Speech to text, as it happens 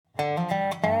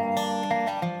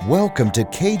Welcome to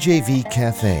KJV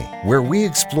Cafe, where we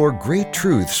explore great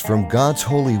truths from God's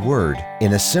holy word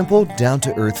in a simple,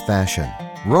 down-to-earth fashion.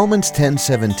 Romans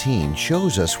 10:17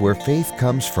 shows us where faith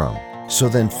comes from. So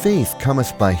then faith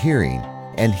cometh by hearing,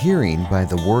 and hearing by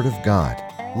the word of God.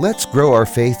 Let's grow our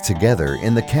faith together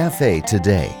in the cafe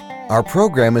today. Our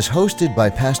program is hosted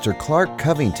by Pastor Clark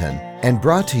Covington and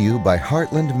brought to you by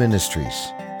Heartland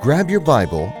Ministries. Grab your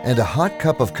Bible and a hot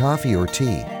cup of coffee or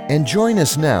tea and join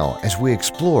us now as we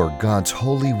explore God's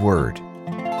holy word.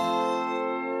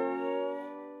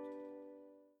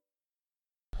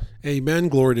 Amen.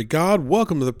 Glory to God.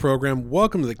 Welcome to the program.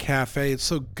 Welcome to the cafe. It's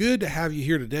so good to have you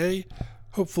here today.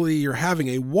 Hopefully you're having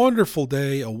a wonderful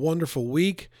day, a wonderful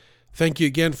week. Thank you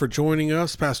again for joining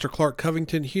us. Pastor Clark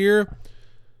Covington here.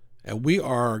 And we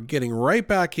are getting right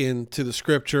back into the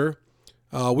scripture.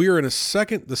 We are in the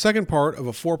second part of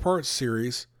a 4-part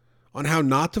series on how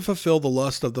not to fulfill the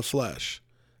lust of the flesh,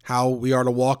 how we are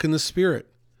to walk in the Spirit.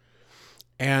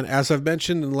 And as I've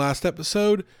mentioned in the last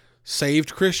episode,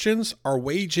 saved Christians are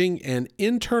waging an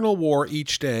internal war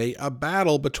each day, a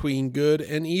battle between good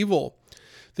and evil.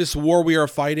 This war we are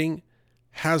fighting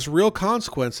has real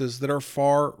consequences that are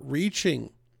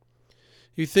far-reaching.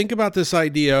 You think about this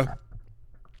idea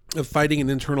of fighting an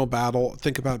internal battle.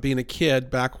 Think about being a kid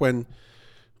back when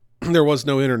there was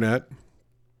no internet.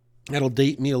 That'll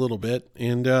date me a little bit.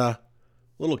 And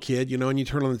little kid, and you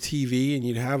turn on the TV and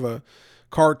you'd have a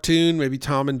cartoon, maybe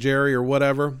Tom and Jerry or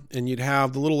whatever, and you'd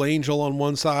have the little angel on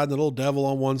one side and the little devil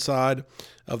on one side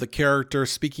of the character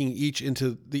speaking each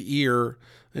into the ear,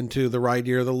 into the right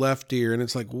ear, the left ear. And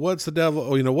it's like, what's the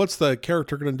devil, what's the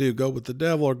character going to do? Go with the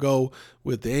devil or go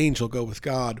with the angel, go with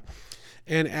God?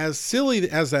 And as silly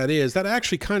as that is, that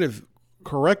actually kind of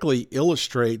correctly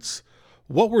illustrates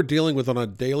what we're dealing with on a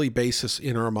daily basis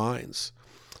in our minds.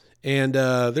 And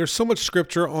there's so much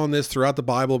scripture on this throughout the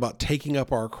Bible about taking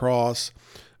up our cross,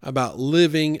 about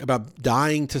living, about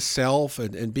dying to self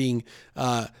and being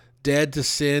dead to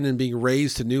sin and being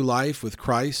raised to new life with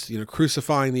Christ,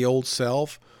 crucifying the old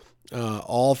self,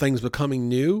 all things becoming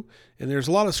new. And there's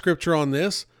a lot of scripture on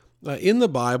this in the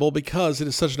Bible because it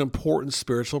is such an important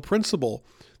spiritual principle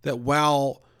that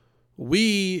while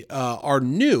we are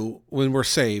new when we're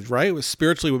saved, right?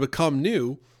 Spiritually, we become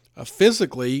new.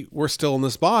 Physically, we're still in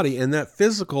this body, and that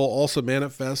physical also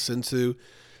manifests into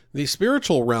the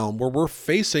spiritual realm where we're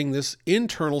facing this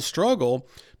internal struggle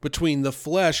between the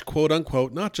flesh, quote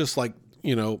unquote, not just like,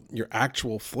 your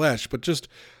actual flesh, but just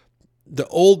the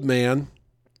old man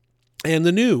and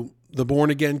the new, the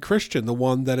born again Christian, the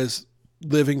one that is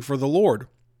living for the Lord.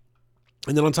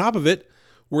 And then on top of it,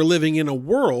 we're living in a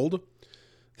world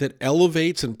that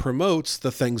elevates and promotes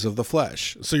the things of the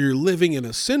flesh. So you're living in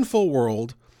a sinful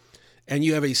world and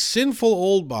you have a sinful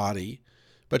old body,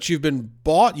 but you've been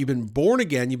bought, you've been born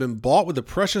again, you've been bought with the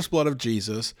precious blood of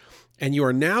Jesus, and you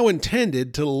are now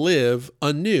intended to live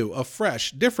anew,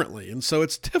 afresh, differently. And so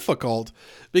it's difficult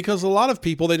because a lot of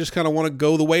people, they just kind of want to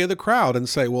go the way of the crowd and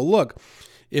say, well, look,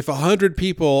 if 100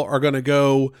 people are going to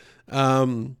go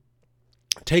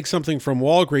take something from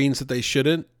Walgreens that they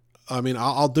shouldn't,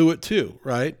 I'll do it too,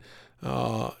 right?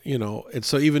 And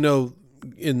so even though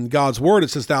in God's word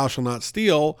it says thou shalt not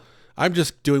steal, I'm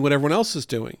just doing what everyone else is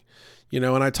doing. And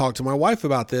I talked to my wife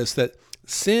about this, that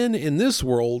sin in this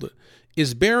world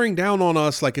is bearing down on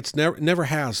us like it's never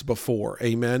has before.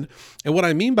 Amen. And what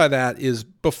I mean by that is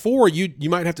before you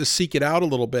might have to seek it out a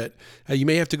little bit. You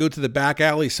may have to go to the back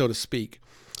alley, so to speak,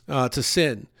 to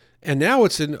sin. And now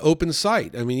it's in open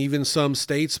sight. Even some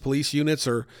states, police units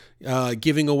are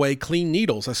giving away clean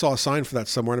needles. I saw a sign for that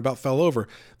somewhere and about fell over.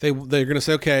 They're going to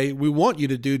say, okay, we want you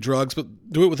to do drugs,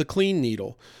 but do it with a clean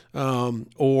needle.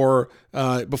 Or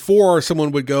before someone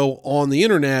would go on the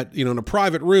internet, in a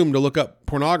private room to look up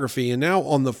pornography. And now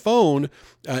on the phone,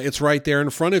 it's right there in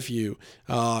front of you.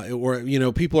 Or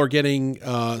people are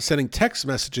sending text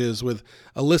messages with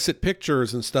illicit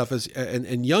pictures and stuff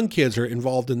and young kids are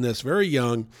involved in this, very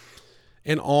young.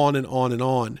 And on and on and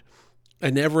on. I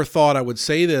never thought I would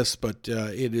say this, but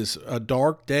it is a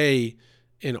dark day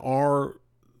in our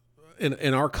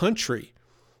country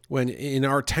when in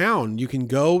our town you can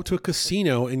go to a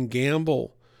casino and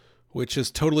gamble, which is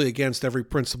totally against every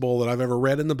principle that I've ever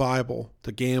read in the Bible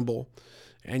to gamble.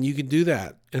 And you can do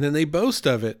that. And then they boast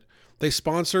of it. They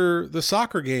sponsor the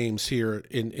soccer games here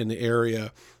in the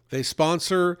area. They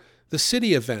sponsor the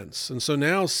city events. And so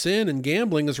now sin and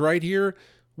gambling is right here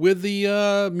with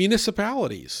the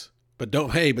municipalities. But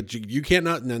you can't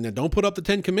don't put up the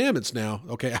 10 Commandments now.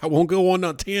 Okay, I won't go on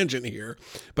a tangent here.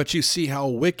 But you see how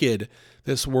wicked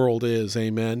this world is,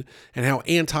 amen, and how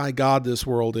anti-God this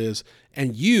world is.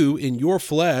 And you, in your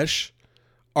flesh,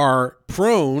 are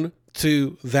prone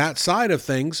to that side of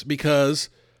things because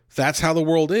that's how the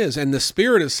world is. And the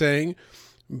Spirit is saying,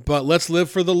 but let's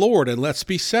live for the Lord and let's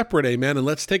be separate, amen. And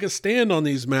let's take a stand on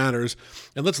these matters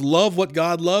and let's love what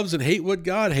God loves and hate what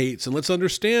God hates. And let's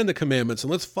understand the commandments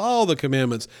and let's follow the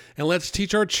commandments. And let's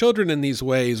teach our children in these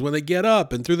ways when they get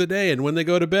up and through the day and when they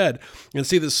go to bed. And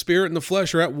see, the Spirit and the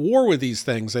flesh are at war with these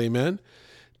things, amen.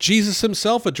 Jesus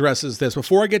himself addresses this.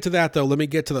 Before I get to that, though, let me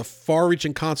get to the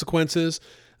far-reaching consequences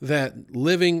that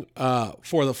living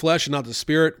for the flesh and not the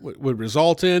Spirit would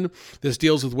result in. This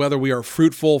deals with whether we are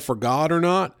fruitful for God or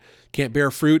not. Can't bear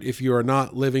fruit if you are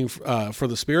not living for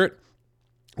the Spirit.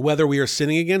 Whether we are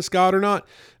sinning against God or not.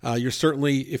 You're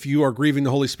certainly, if you are grieving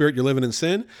the Holy Spirit, you're living in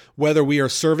sin. Whether we are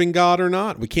serving God or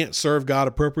not. We can't serve God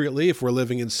appropriately if we're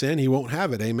living in sin. He won't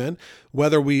have it, amen.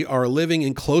 Whether we are living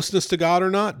in closeness to God or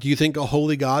not. Do you think a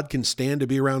holy God can stand to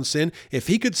be around sin? If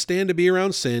he could stand to be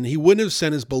around sin, he wouldn't have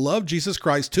sent his beloved Jesus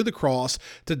Christ to the cross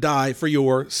to die for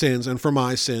your sins and for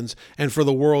my sins and for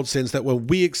the world's sins, that when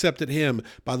we accepted him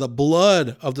by the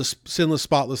blood of the sinless,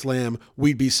 spotless Lamb,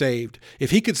 we'd be saved.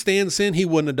 If he could stand sin, he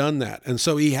wouldn't have done that. And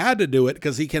so he had to do it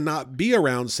because he cannot be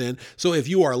around sin. So if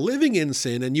you are living in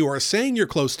sin and you are saying you're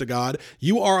close to God,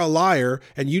 you are a liar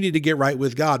and you need to get right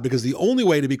with God, because the only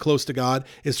way to be close to God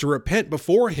is to repent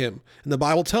before him. And the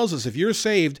Bible tells us if you're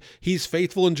saved, he's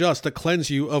faithful and just to cleanse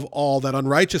you of all that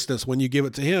unrighteousness when you give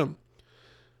it to him.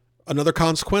 Another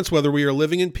consequence, whether we are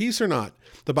living in peace or not.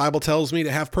 The Bible tells me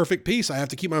to have perfect peace, I have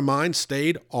to keep my mind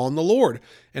stayed on the Lord.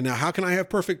 And now how can I have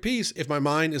perfect peace if my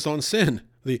mind is on sin?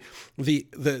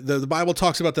 The Bible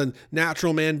talks about the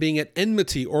natural man being at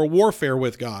enmity or warfare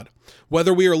with God.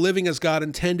 Whether we are living as God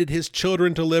intended his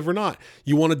children to live or not.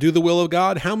 You want to do the will of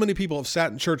God? How many people have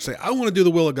sat in church and say, I want to do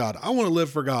the will of God. I want to live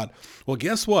for God. Well,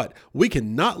 guess what? We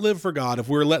cannot live for God if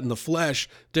we're letting the flesh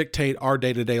dictate our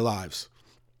day-to-day lives.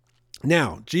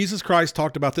 Now, Jesus Christ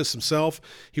talked about this himself.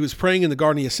 He was praying in the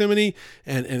Garden of Gethsemane,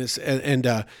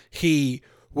 and he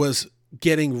was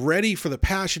getting ready for the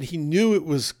passion. He knew it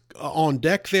was on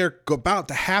deck there, about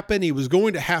to happen. He was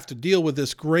going to have to deal with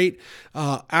this great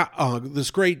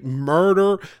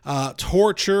murder,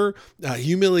 torture,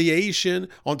 humiliation.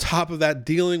 On top of that,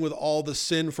 dealing with all the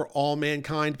sin for all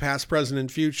mankind, past, present,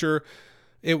 and future.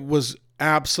 It was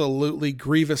absolutely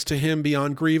grievous to him,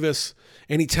 beyond grievous.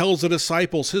 And he tells the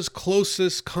disciples, his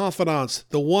closest confidants,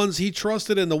 the ones he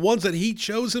trusted in, the ones that he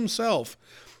chose himself,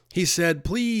 he said,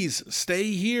 please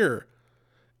stay here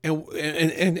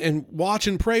and watch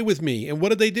and pray with me. And what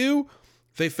did they do?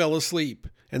 They fell asleep.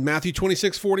 And Matthew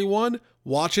 26:41,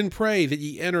 watch and pray that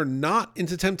ye enter not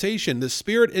into temptation. The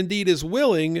spirit indeed is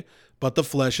willing, but the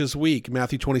flesh is weak.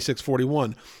 Matthew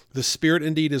 26:41. The spirit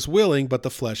indeed is willing, but the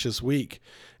flesh is weak.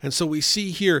 And so we see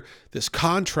here this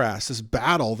contrast, this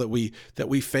battle that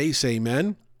we face,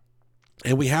 amen.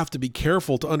 And we have to be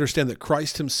careful to understand that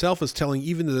Christ himself is telling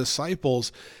even the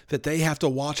disciples that they have to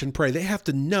watch and pray. They have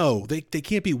to know. They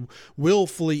can't be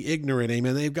willfully ignorant,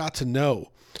 amen. They've got to know.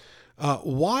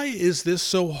 Why is this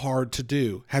so hard to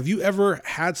do? Have you ever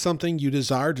had something you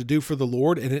desired to do for the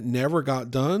Lord and it never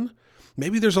got done?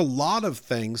 Maybe there's a lot of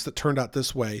things that turned out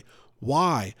this way.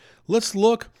 Why? Let's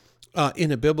look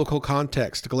in a biblical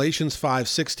context. Galatians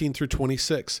 5:16 through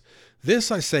 26.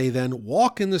 This I say then,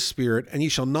 walk in the Spirit, and ye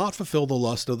shall not fulfill the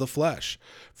lust of the flesh.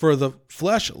 For the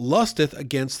flesh lusteth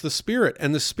against the Spirit,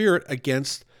 and the Spirit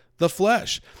against the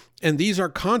flesh. And these are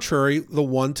contrary the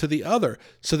one to the other,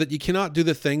 so that ye cannot do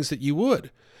the things that ye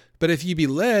would. But if ye be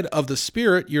led of the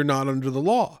Spirit, you're not under the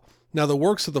law. Now the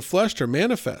works of the flesh are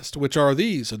manifest, which are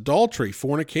these: adultery,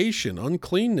 fornication,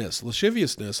 uncleanness,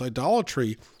 lasciviousness,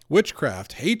 idolatry,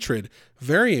 witchcraft, hatred,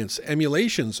 variance,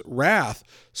 emulations, wrath,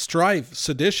 strife,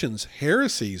 seditions,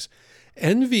 heresies,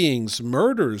 envyings,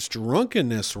 murders,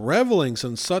 drunkenness, revelings,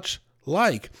 and such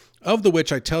like, of the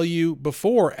which I tell you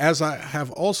before, as I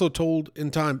have also told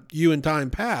in time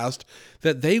past,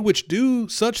 that they which do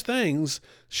such things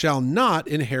shall not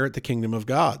inherit the kingdom of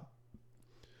God.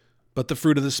 But the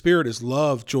fruit of the Spirit is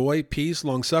love, joy, peace,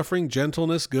 long-suffering,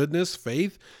 gentleness, goodness,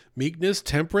 faith, meekness,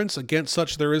 temperance. Against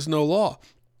such there is no law.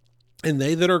 And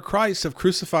they that are Christ have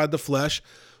crucified the flesh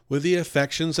with the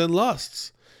affections and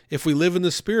lusts. If we live in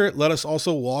the Spirit, let us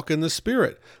also walk in the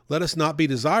Spirit. Let us not be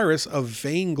desirous of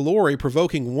vain glory,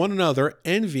 provoking one another,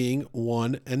 envying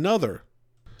one another.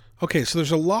 Okay, so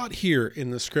there's a lot here in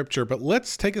the scripture, but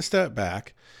let's take a step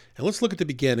back and let's look at the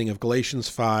beginning of Galatians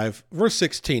 5, verse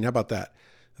 16. How about that?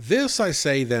 This I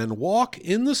say then, walk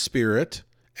in the Spirit,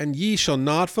 and ye shall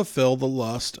not fulfill the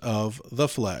lust of the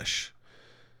flesh.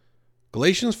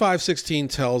 Galatians 5:16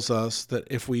 tells us that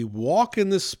if we walk in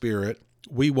the Spirit,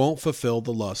 we won't fulfill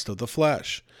the lust of the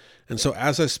flesh. And so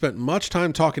as I spent much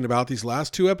time talking about these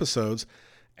last two episodes,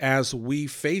 as we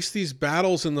face these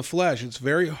battles in the flesh. It's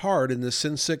very hard in this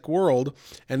sin-sick world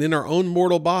and in our own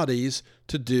mortal bodies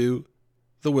to do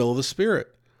the will of the Spirit.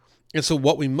 And so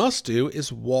what we must do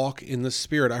is walk in the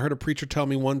Spirit. I heard a preacher tell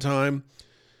me one time,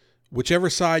 whichever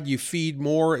side you feed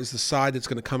more is the side that's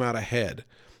going to come out ahead.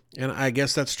 And I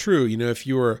guess that's true. If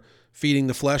you are feeding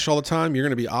the flesh all the time, you're going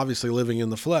to be obviously living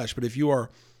in the flesh. But if you are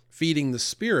feeding the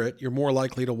Spirit, you're more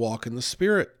likely to walk in the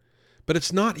Spirit. But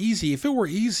it's not easy. If it were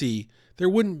easy, there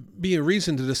wouldn't be a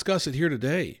reason to discuss it here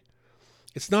today.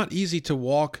 It's not easy to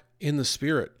walk in the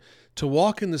Spirit. To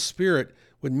walk in the Spirit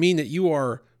would mean that you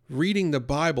are reading the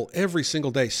Bible every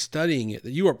single day, studying it,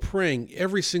 that you are praying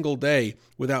every single day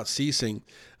without ceasing,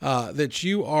 that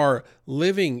you are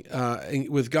living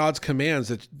with God's commands,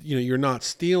 that you're not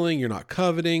stealing, you're not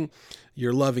coveting,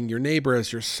 you're loving your neighbor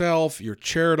as yourself, you're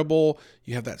charitable,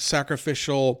 you have that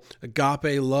sacrificial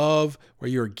agape love where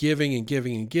you're giving and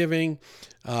giving and giving.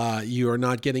 You are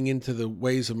not getting into the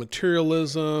ways of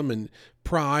materialism and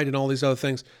pride and all these other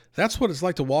things. That's what it's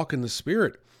like to walk in the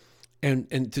Spirit.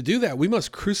 And to do that, we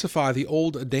must crucify the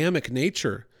old Adamic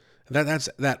nature. That's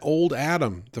that old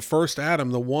Adam, the first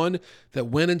Adam, the one that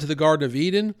went into the Garden of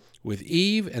Eden with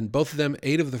Eve, and both of them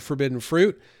ate of the forbidden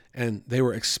fruit, and they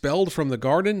were expelled from the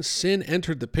garden. Sin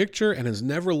entered the picture and has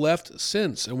never left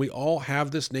since, and we all have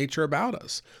this nature about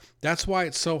us. That's why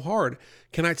it's so hard.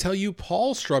 Can I tell you,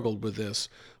 Paul struggled with this.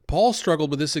 Paul struggled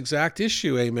with this exact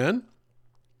issue, amen?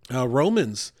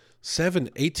 Romans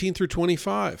 7:18 through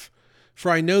 25. For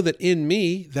I know that in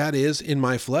me, that is, in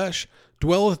my flesh,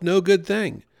 dwelleth no good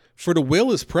thing. For the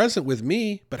will is present with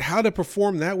me, but how to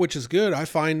perform that which is good I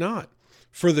find not.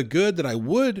 For the good that I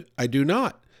would, I do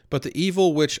not, but the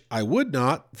evil which I would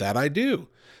not, that I do.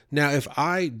 Now if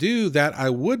I do that I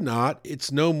would not,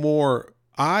 it's no more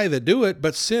I that do it,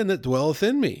 but sin that dwelleth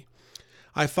in me.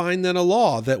 I find then a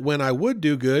law, that when I would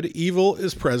do good, evil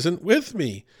is present with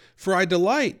me. For I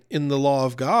delight in the law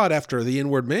of God after the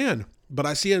inward man. But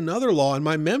I see another law in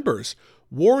my members,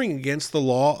 warring against the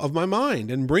law of my mind,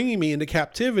 and bringing me into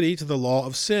captivity to the law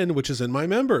of sin which is in my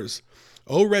members.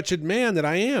 O wretched man that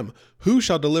I am, who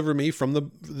shall deliver me from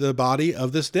the body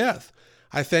of this death?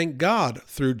 I thank God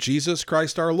through Jesus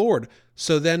Christ our Lord.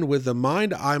 So then with the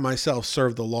mind I myself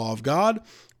serve the law of God,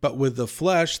 but with the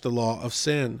flesh the law of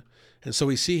sin. And so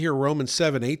we see here Romans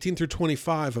 7:18 through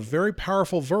 25, a very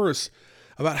powerful verse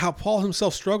about how Paul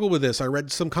himself struggled with this. I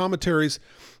read some commentaries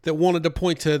that wanted to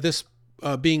point to this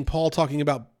being Paul talking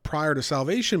about prior to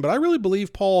salvation, but I really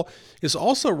believe Paul is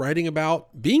also writing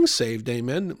about being saved,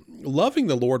 amen, loving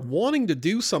the Lord, wanting to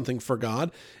do something for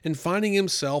God, and finding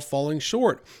himself falling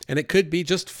short. And it could be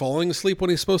just falling asleep when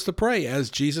he's supposed to pray, as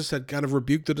Jesus had kind of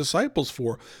rebuked the disciples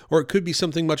for, or it could be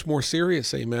something much more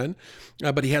serious, amen.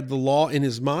 But he had the law in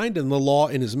his mind and the law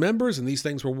in his members, and these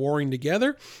things were warring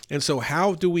together. And so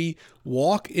how do we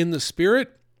walk in the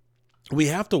Spirit? We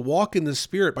have to walk in the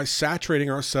Spirit by saturating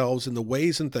ourselves in the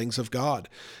ways and things of God,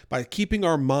 by keeping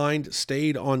our mind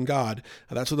stayed on God.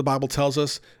 That's what the Bible tells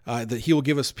us, that he will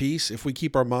give us peace if we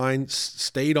keep our mind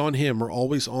stayed on him, or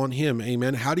always on him.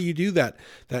 Amen. How do you do that?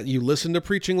 That you listen to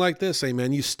preaching like this.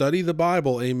 Amen. You study the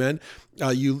Bible. Amen.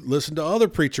 You listen to other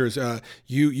preachers.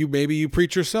 Maybe you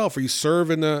preach yourself, or you serve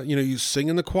in you sing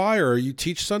in the choir, or you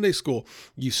teach Sunday school.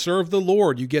 You serve the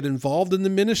Lord. You get involved in the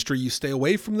ministry. You stay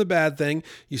away from the bad thing.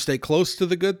 You stay close to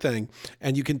the good thing,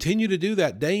 and you continue to do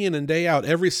that day in and day out,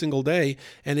 every single day,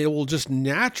 and it will just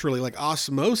naturally, like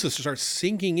osmosis, start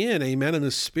sinking in, amen, and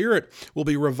the Spirit will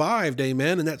be revived,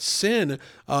 amen, and that sin,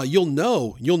 you'll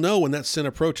know when that sin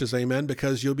approaches, amen,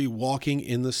 because you'll be walking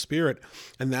in the Spirit.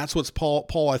 And that's what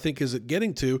Paul I think is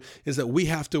getting to, is that we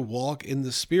have to walk in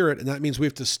the Spirit, and that means we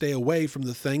have to stay away from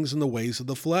the things and the ways of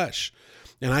the flesh.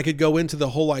 And I could go into the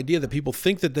whole idea that people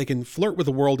think that they can flirt with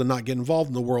the world and not get involved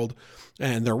in the world,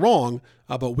 and they're wrong,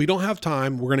 but we don't have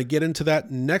time. We're going to get into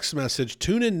that next message.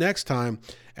 Tune in next time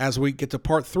as we get to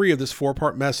part 3 of this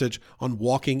 4-part message on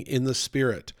walking in the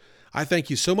Spirit. I thank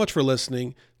you so much for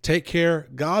listening. Take care.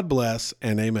 God bless,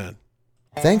 and amen.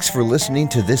 Thanks for listening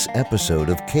to this episode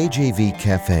of KJV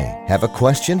Cafe. Have a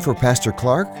question for Pastor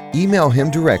Clark? Email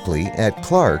him directly at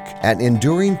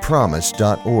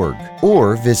clark@enduringpromise.org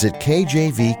or visit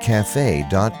kjvcafe.com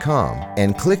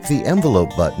and click the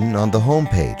envelope button on the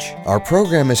homepage. Our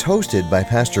program is hosted by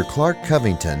Pastor Clark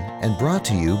Covington and brought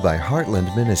to you by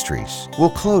Heartland Ministries.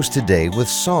 We'll close today with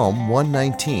Psalm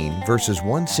 119, verses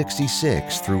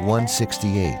 166 through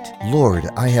 168. Lord,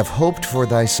 I have hoped for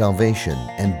thy salvation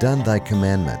and done thy commandments.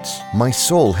 My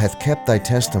soul hath kept thy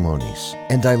testimonies,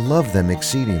 and I love them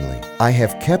exceedingly. I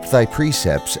have kept thy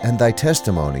precepts and thy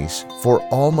testimonies, for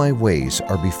all my ways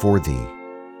are before thee.